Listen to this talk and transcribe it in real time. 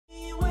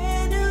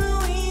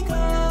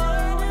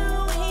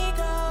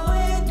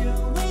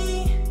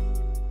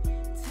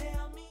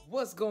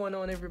going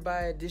on,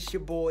 everybody? This your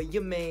boy,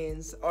 your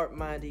man's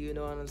Artminded, you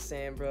know what I'm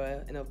saying,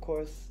 bro? And of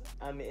course,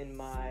 I'm in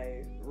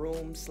my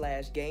room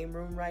 / game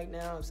room right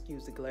now.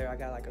 Excuse the glare, I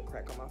got like a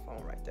crack on my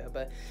phone right there.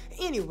 But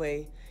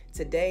anyway,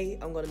 today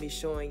I'm gonna be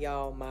showing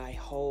y'all my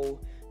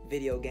whole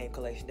video game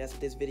collection. That's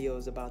what this video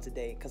is about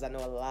today, because I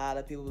know a lot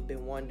of people have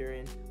been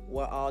wondering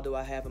what all do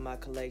I have in my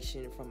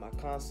collection, from my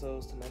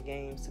consoles to my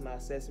games to my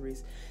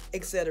accessories,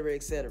 etc,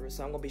 etc.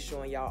 So I'm gonna be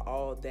showing y'all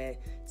all that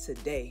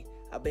today.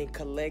 I've been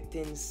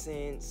collecting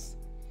since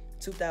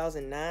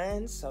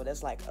 2009, so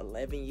that's like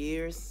 11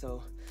 years,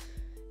 so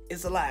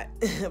it's a lot.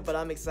 But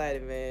I'm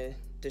excited, man,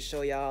 to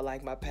show y'all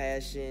like my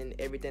passion,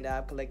 everything that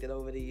I've collected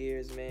over the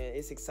years, man.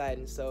 It's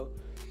exciting, so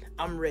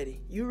I'm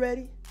ready. You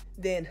ready?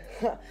 Then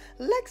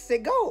let's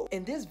go.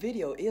 And this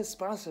video is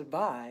sponsored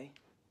by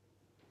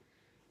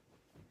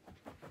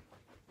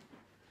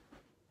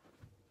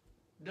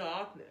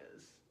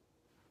Darkness.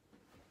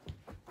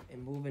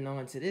 And moving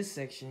on to this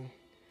section,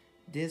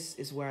 this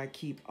is where I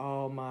keep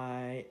all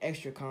my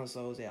extra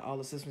consoles and all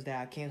the systems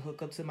that I can't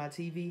hook up to my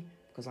TV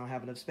because I don't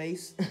have enough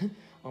space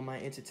on my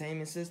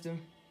entertainment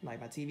system, like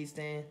my TV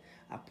stand.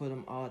 I put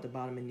them all at the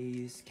bottom of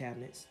these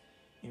cabinets.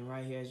 And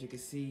right here, as you can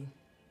see,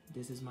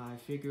 this is my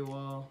figure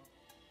wall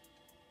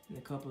and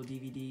a couple of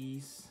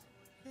DVDs.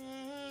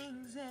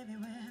 Things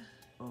everywhere.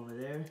 Over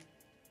there.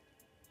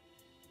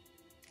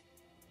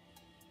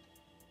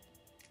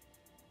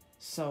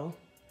 So,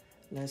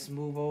 let's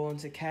move on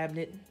to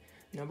cabinet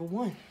number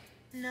one.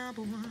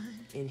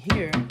 In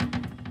here,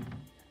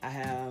 I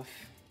have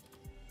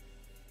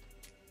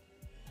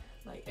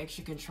like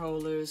extra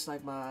controllers,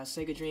 like my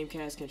Sega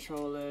Dreamcast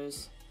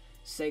controllers,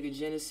 Sega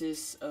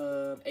Genesis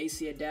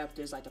AC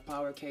adapters, like the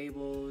power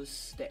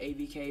cables, the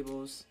AV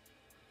cables.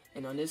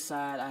 And on this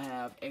side, I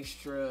have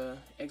extra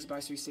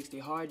Xbox 360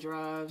 hard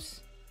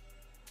drives,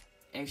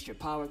 extra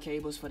power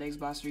cables for the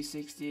Xbox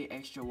 360,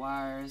 extra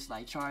wires,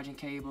 like charging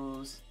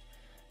cables,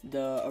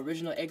 the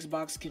original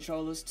Xbox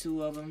controllers,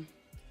 2 of them.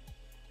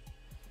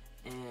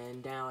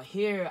 And down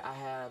here, I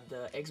have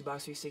the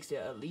Xbox 360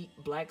 Elite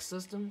Black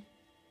system.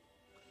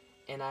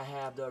 And I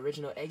have the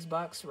original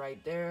Xbox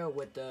right there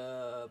with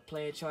the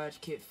play and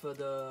charge kit for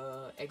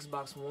the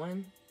Xbox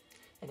One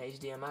and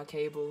HDMI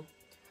cable,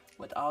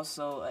 with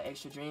also an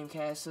extra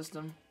Dreamcast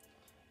system.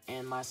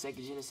 And my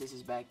Sega Genesis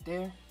is back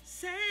there.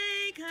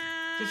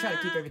 Sega! Just try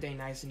to keep everything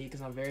nice and neat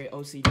because I'm very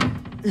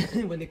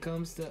OCD when it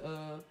comes to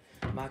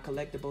my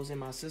collectibles and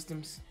my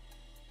systems.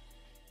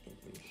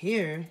 And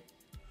here,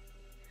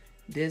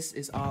 this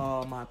is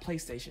all my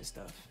PlayStation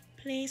stuff.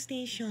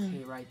 PlayStation.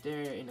 Okay, right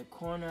there in the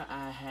corner,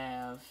 I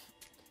have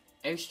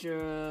extra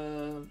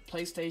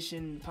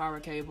PlayStation power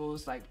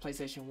cables, like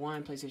PlayStation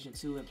 1, PlayStation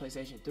 2, and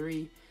PlayStation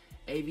 3.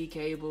 AV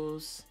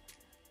cables,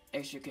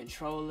 extra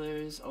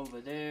controllers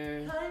over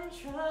there.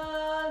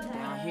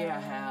 Down here, I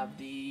have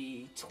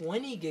the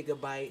 20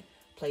 gigabyte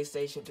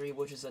PlayStation 3,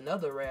 which is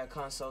another rare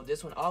console.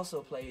 This one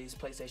also plays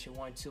PlayStation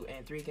 1, 2,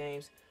 and 3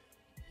 games.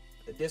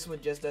 This one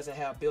just doesn't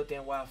have built-in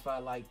Wi-Fi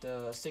like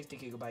the 60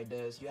 gigabyte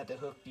does. You have to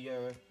hook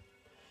your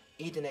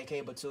Ethernet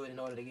cable to it in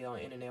order to get on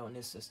the internet on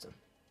this system.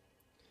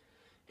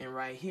 And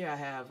right here I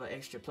have an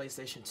extra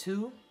PlayStation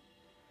 2.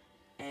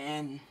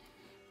 And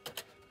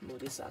move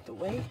this out the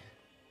way.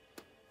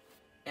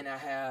 And I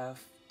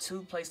have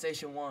 2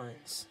 PlayStation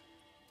 1s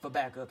for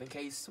backup in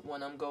case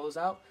one of them goes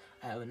out.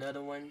 I have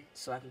another one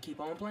so I can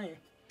keep on playing.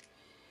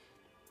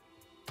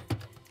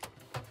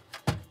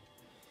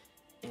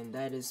 And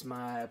that is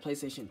my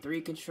PlayStation 3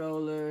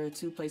 controller,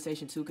 2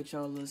 PlayStation 2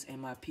 controllers, and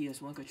my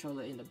PS1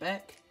 controller in the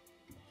back.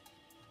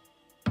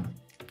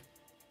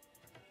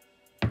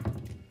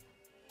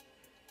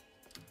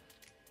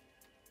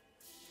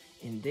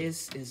 And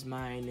this is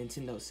my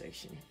Nintendo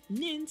section.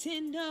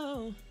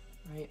 Nintendo!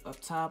 Right up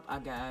top, I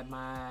got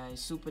my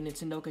Super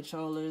Nintendo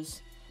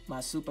controllers, my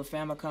Super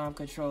Famicom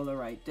controller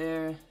right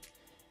there,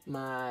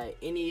 my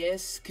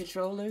NES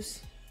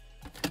controllers,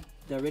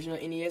 the original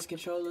NES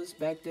controllers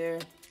back there,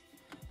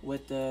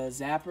 with the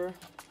zapper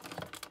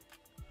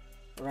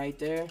right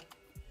there.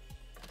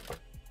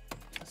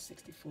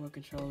 64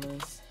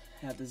 controllers.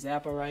 Have the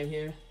zapper right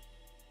here.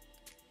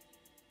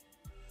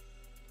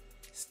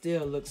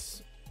 Still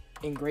looks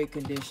in great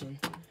condition.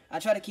 I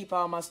try to keep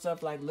all my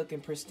stuff like looking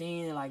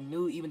pristine and like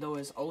new, even though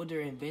it's older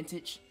and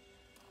vintage.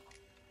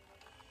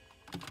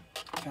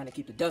 Trying to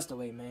keep the dust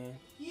away, man.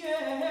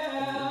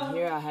 Yeah. And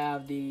here I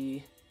have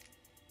the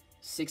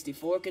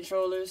 64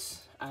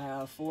 controllers. I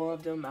have 4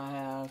 of them. I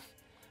have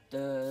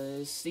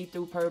the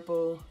see-through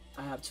purple,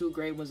 I have 2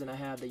 gray ones, and I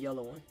have the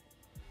yellow one.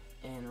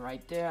 And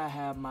right there I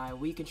have my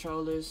Wii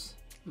controllers,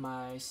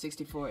 my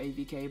 64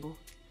 AV cable,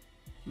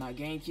 my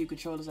GameCube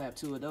controllers, I have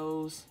 2 of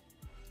those,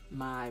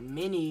 my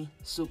mini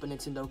Super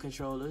Nintendo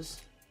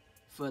controllers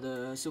for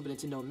the Super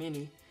Nintendo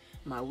Mini,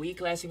 my Wii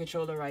Classic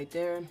controller right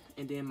there,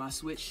 and then my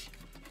Switch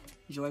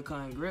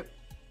Joy-Con grip,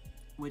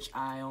 which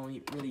I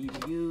only really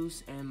even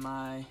use, and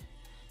my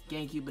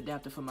GameCube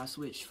adapter for my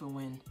Switch for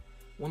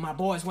when my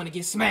boys want to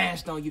get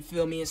smashed on, you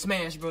feel me, in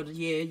Smash Brothers,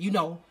 yeah, you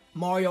know,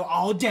 Mario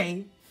all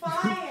day.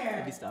 Fire!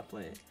 Let me stop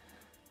playing.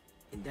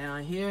 And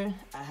down here,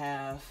 I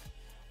have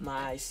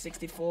my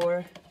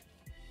 64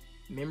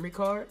 memory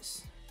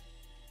cards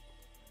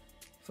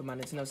for my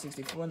Nintendo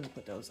 64. Let me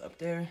put those up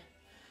there.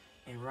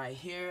 And right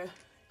here,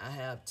 I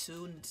have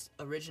 2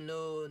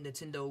 original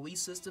Nintendo Wii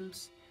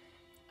systems.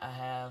 I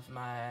have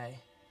my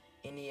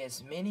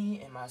NES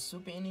Mini and my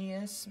Super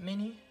NES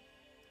Mini.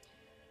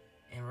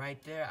 And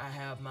right there, I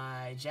have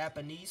my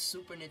Japanese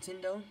Super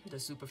Nintendo, the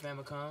Super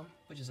Famicom,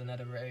 which is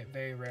another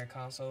very rare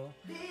console.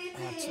 I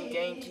have 2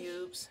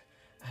 GameCubes.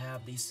 I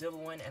have the silver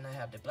one and I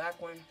have the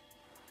black one.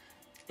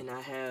 And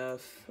I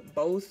have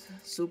both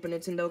Super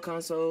Nintendo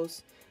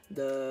consoles,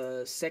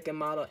 the second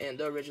model and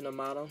the original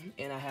model.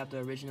 And I have the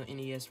original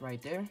NES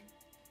right there.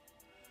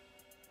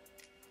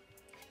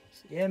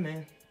 So yeah,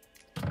 man,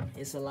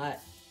 it's a lot.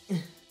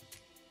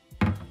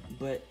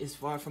 But it's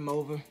far from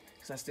over,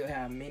 because I still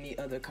have many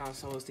other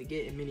consoles to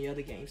get and many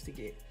other games to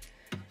get.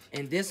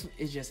 And this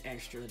is just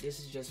extra. This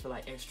is just for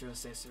like extra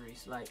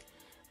accessories, like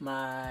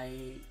my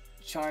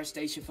charge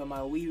station for my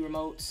Wii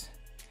remotes,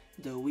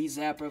 the Wii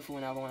Zapper for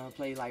when I want to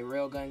play like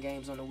railgun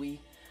games on the Wii,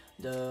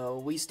 the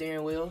Wii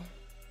steering wheel.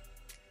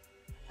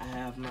 I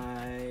have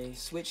my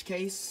Switch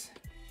case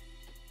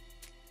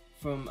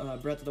from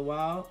Breath of the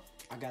Wild.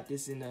 I got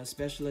this in a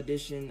special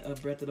edition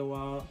of Breath of the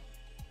Wild.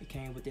 It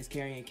came with this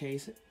carrying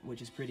case,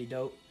 which is pretty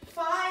dope.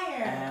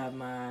 Fire! I have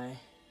my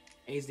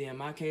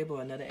HDMI cable,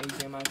 another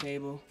HDMI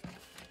cable.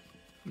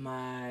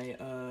 My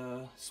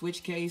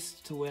Switch case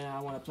to where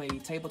I want to play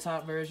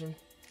tabletop version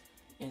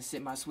and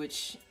sit my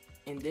Switch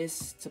in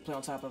this to play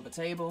on top of a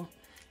table.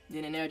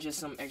 Then in there just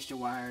some extra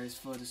wires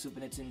for the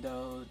Super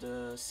Nintendo,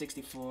 the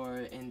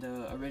 64, and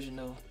the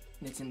original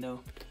Nintendo.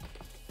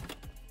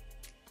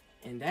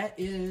 And that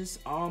is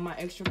all my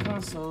extra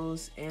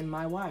consoles and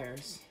my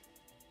wires.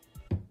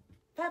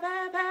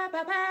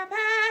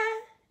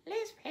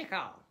 Let's pick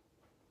off.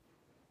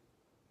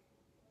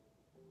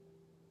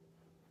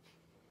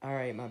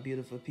 Alright, my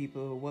beautiful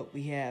people, what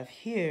we have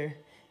here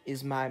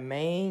is my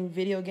main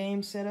video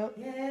game setup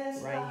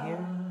right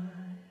here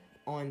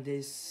on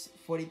this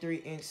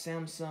 43-inch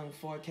Samsung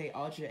 4K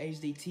Ultra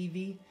HD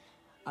TV.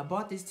 I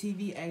bought this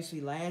TV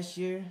actually last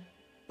year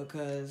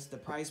because the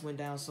price went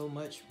down so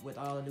much with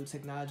all the new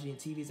technology and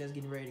TVs that's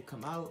getting ready to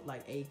come out,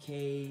 like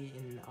 8K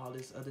and all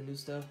this other new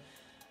stuff.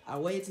 I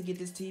waited to get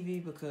this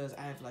TV because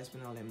I had to like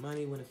spend all that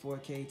money when the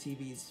 4K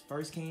TVs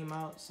first came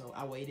out, so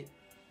I waited.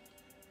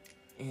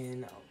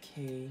 And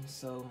okay,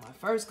 so my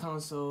first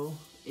console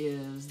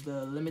is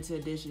the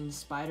limited edition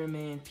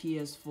Spider-Man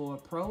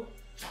PS4 Pro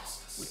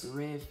with the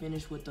red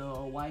finish with the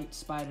white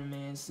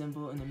Spider-Man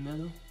symbol in the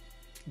middle.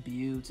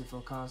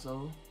 Beautiful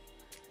console.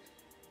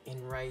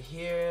 And right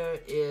here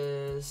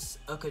is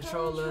a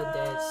controller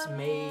that's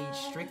made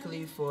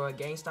strictly for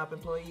GameStop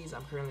employees.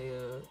 I'm currently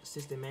an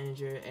assistant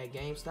manager at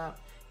GameStop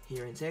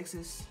here in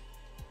Texas.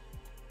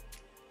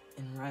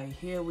 And right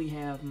here we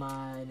have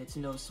my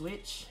Nintendo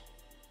Switch.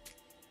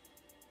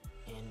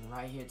 And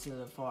right here to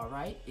the far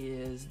right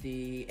is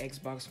the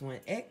Xbox One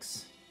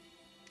X,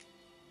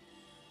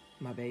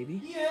 my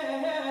baby.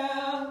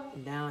 Yeah!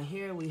 And down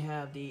here we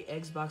have the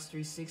Xbox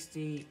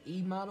 360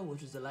 E model,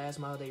 which was the last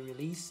model they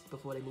released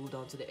before they moved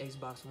on to the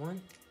Xbox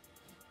One.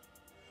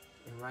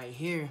 And right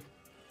here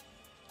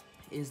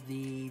is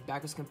the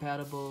backwards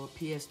compatible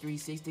PS3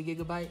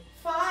 60GB.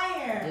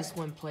 Fire! This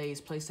one plays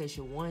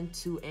PlayStation 1,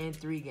 2, and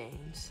 3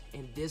 games.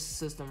 And this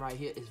system right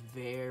here is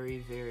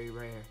very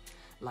rare.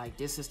 Like,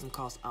 this system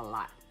costs a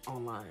lot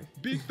online.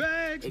 Big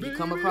bags, if you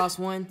come across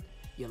one,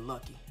 you're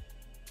lucky.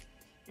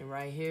 And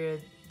right here,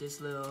 this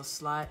little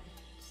slot,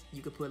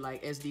 you could put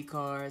like SD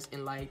cards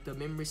and like the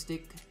memory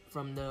stick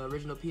from the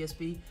original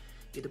PSP. You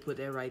get to put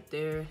that right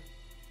there.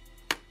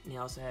 And it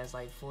also has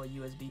like 4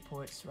 USB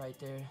ports right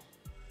there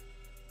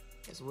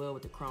as well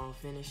with the chrome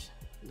finish.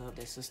 Love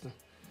that system.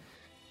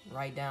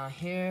 Right down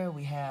here,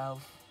 we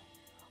have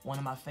one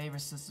of my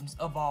favorite systems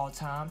of all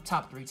time.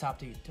 Top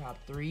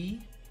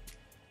three.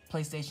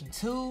 PlayStation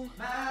 2 with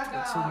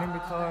 2 memory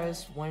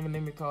cards. One of the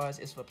memory cards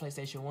is for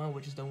PlayStation 1,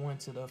 which is the one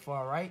to the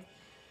far right.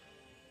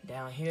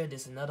 Down here,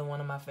 this is another one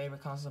of my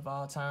favorite consoles of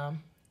all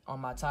time. On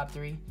my top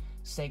 3,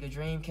 Sega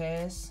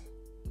Dreamcast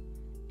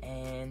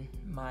and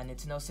my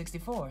Nintendo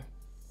 64.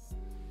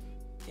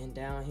 And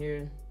down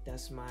here,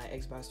 that's my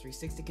Xbox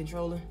 360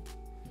 controller.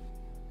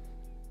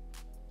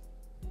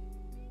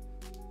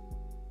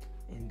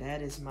 And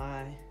that is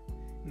my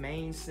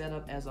main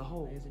setup as a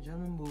whole. Ladies and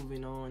gentlemen,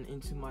 moving on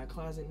into my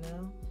closet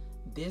now.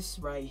 This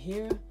right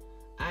here,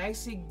 I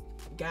actually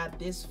got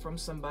this from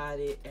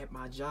somebody at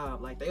my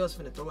job. Like, they was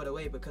finna throw it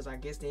away because I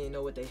guess they didn't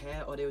know what they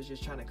had, or they was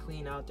just trying to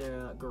clean out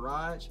their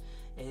garage,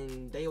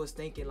 and they was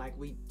thinking like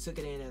we took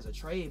it in as a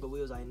trade, but we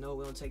was like, no,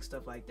 we don't take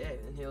stuff like that.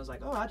 And he was like,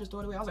 oh, I just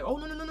throw it away. I was like, oh,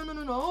 no,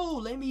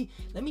 let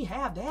me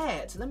have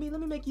that. Let me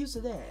make use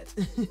of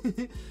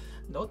that.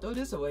 Don't throw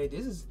this away.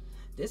 This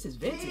is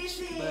vintage.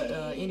 But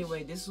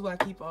anyway, this is where I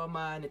keep all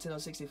my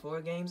Nintendo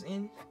 64 games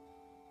in.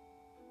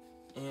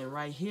 And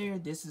right here,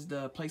 this is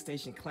the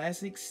PlayStation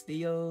Classic,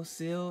 still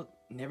sealed,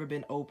 never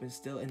been opened,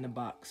 still in the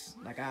box.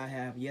 Like, I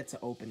have yet to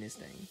open this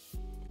thing.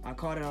 I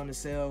caught it on the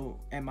sale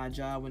at my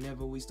job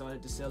whenever we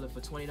started to sell it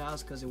for $20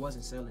 because it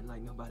wasn't selling,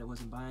 like nobody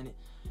wasn't buying it.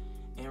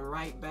 And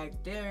right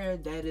back there,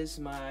 that is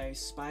my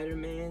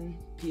Spider-Man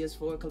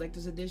PS4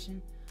 Collector's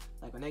Edition.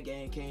 Like when that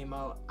game came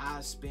out,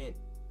 I spent,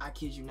 I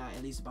kid you not,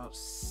 at least about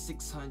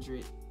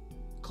 $600,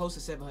 close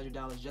to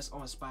 $700 just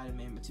on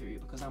Spider-Man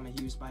material because I'm a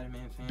huge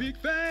Spider-Man fan. Big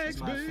facts,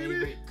 He's my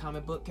favorite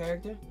comic book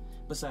character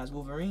besides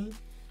Wolverine.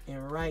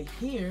 And right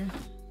here,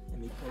 let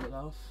me pull it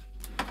off.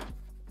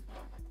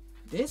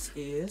 This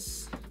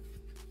is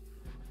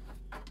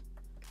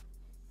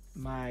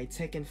my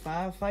Tekken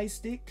 5 fight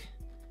stick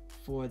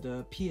for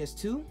the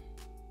PS2.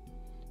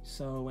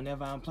 So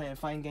whenever I'm playing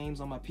fighting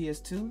games on my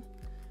PS2,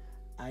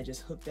 I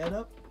just hook that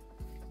up.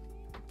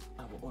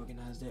 I will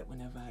organize that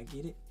whenever I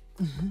get it,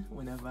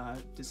 whenever I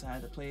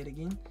decide to play it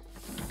again.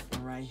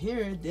 And right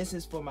here, this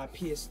is for my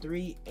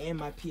PS3 and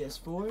my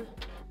PS4.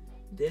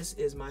 This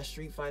is my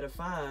Street Fighter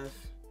 5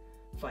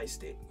 fight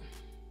stick.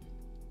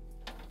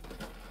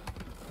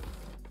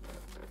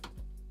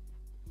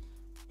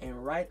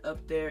 And right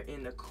up there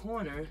in the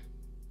corner,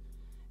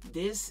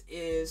 this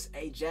is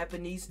a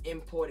Japanese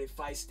imported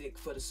fight stick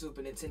for the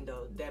Super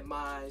Nintendo that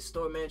my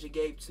store manager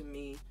gave to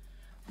me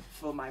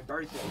for my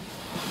birthday.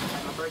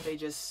 Like my birthday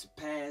just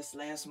passed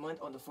last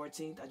month on the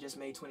 14th. I just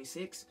made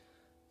 26.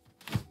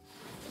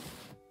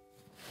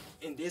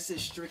 And this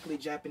is strictly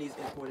Japanese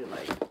imported,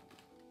 like,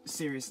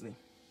 seriously.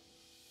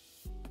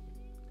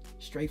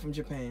 Straight from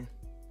Japan.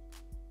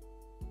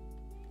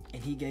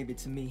 And he gave it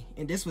to me.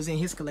 And this was in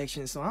his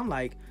collection, so I'm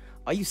like,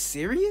 are you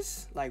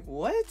serious? Like,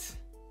 what?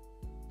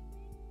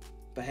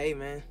 But hey,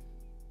 man,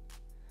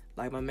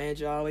 like my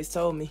manager always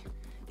told me,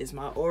 it's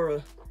my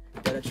aura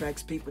that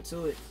attracts people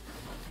to it.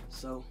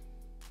 So,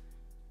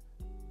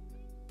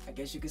 I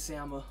guess you could say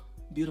I'm a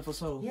beautiful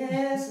soul.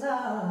 Yes,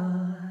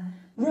 Lord.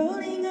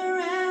 Rolling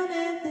around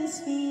at the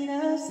speed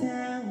of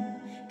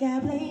sound.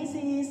 Got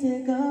places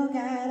to go,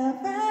 gotta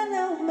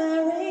follow my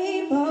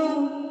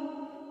rainbow.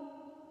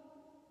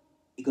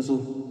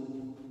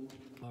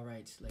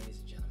 Alright,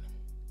 ladies and gentlemen,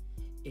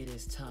 it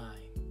is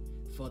time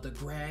for the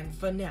grand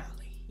finale.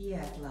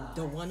 Yes, Lord.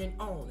 The one and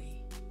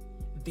only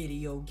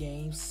video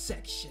game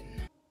section.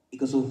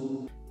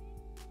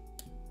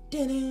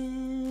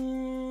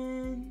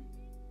 Dun-dun.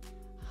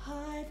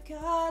 I've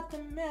got the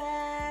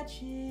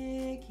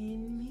magic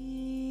in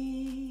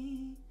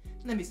me.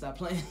 Let me stop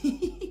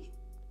playing.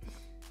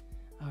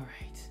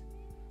 Alright,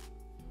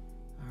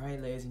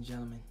 ladies and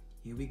gentlemen,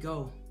 here we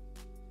go.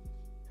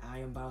 I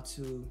am about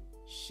to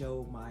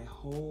show my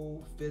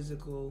whole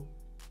physical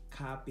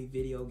copy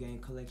video game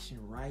collection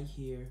right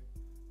here,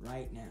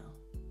 right now.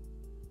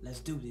 Let's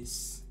do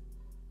this.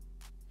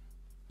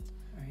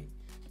 Alright,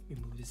 let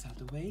me move this out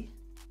the way.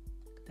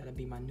 That'll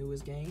be my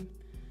newest game.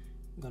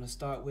 I'm gonna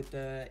start with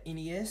the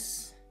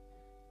NES.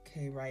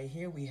 Okay, right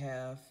here we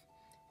have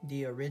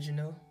the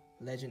original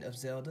Legend of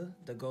Zelda,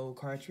 the gold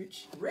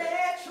cartridge.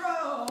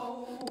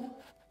 Retro!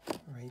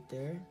 Right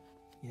there,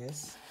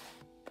 yes.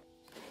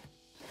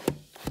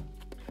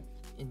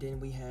 And then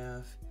we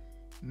have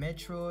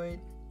Metroid,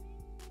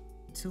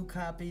 2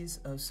 copies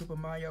of Super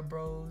Mario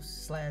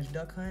Bros. /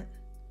 Duck Hunt.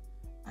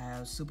 I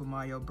have Super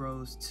Mario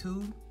Bros.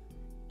 2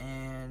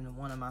 and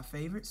one of my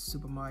favorites,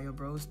 Super Mario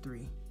Bros.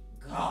 3.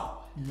 God.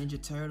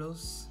 Ninja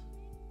Turtles,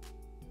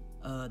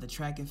 the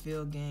track and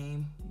field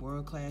game,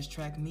 World Class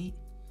Track Meet.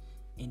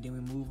 And then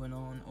we're moving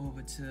on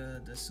over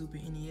to the Super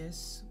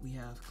NES. We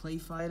have Clay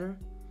Fighter,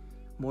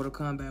 Mortal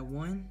Kombat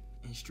 1,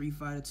 and Street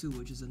Fighter 2,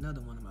 which is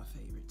another one of my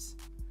favorites.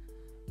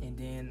 And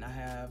then I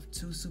have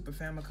 2 Super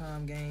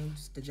Famicom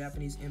games, the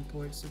Japanese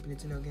import Super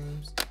Nintendo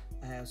games.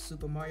 I have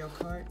Super Mario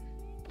Kart,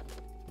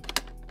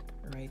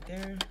 right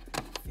there,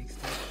 fix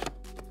that.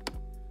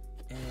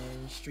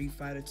 And Street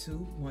Fighter 2,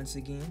 once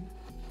again.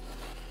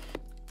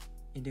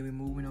 And then we're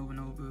moving on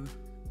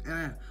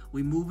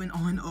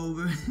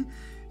over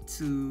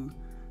to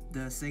the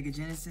Sega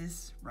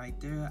Genesis. Right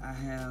there, I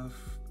have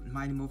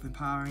Mighty Morphin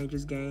Power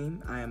Rangers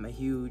game. I am a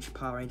huge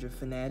Power Ranger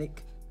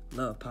fanatic.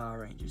 Love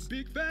Power Rangers.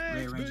 Big facts,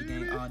 Red Ranger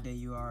baby. game all day,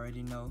 you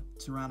already know.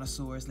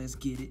 Tyrannosaurus, let's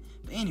get it.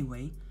 But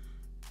anyway,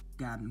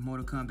 got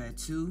Mortal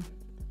Kombat 2,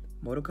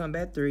 Mortal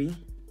Kombat 3,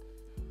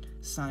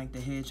 Sonic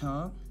the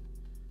Hedgehog,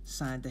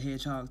 Sonic the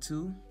Hedgehog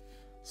 2,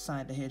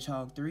 Sonic the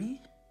Hedgehog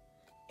 3,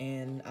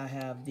 and I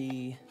have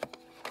the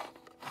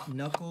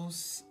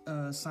Knuckles,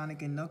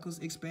 Sonic and Knuckles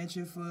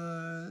expansion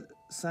for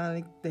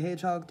Sonic the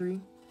Hedgehog 3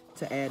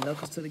 to add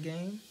Knuckles to the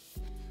game.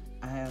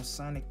 I have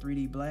Sonic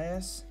 3D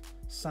Blast,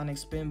 Sonic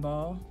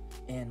Spinball,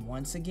 and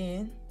once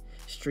again,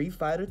 Street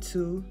Fighter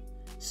 2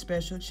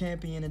 Special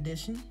Champion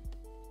Edition.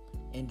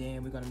 And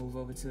then we're gonna move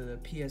over to the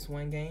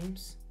PS1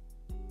 games.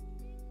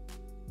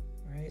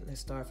 All right,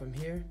 let's start from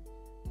here.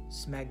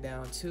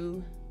 SmackDown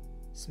 2,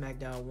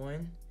 SmackDown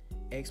 1,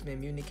 X-Men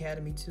Mutant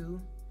Academy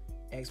 2,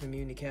 X-Men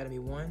Mutant Academy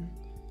 1,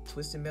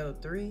 Twisted Metal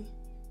 3,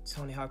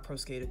 Tony Hawk Pro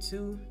Skater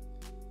 2,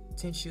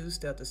 Tenchu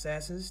Stealth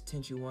Assassins,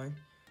 Tenchu 1,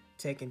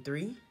 Tekken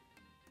 3.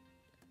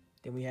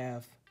 Then we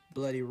have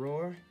Bloody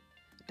Roar,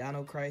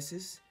 Dino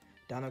Crisis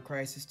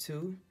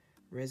 2,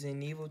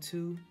 Resident Evil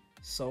 2,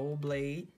 Soul Blade,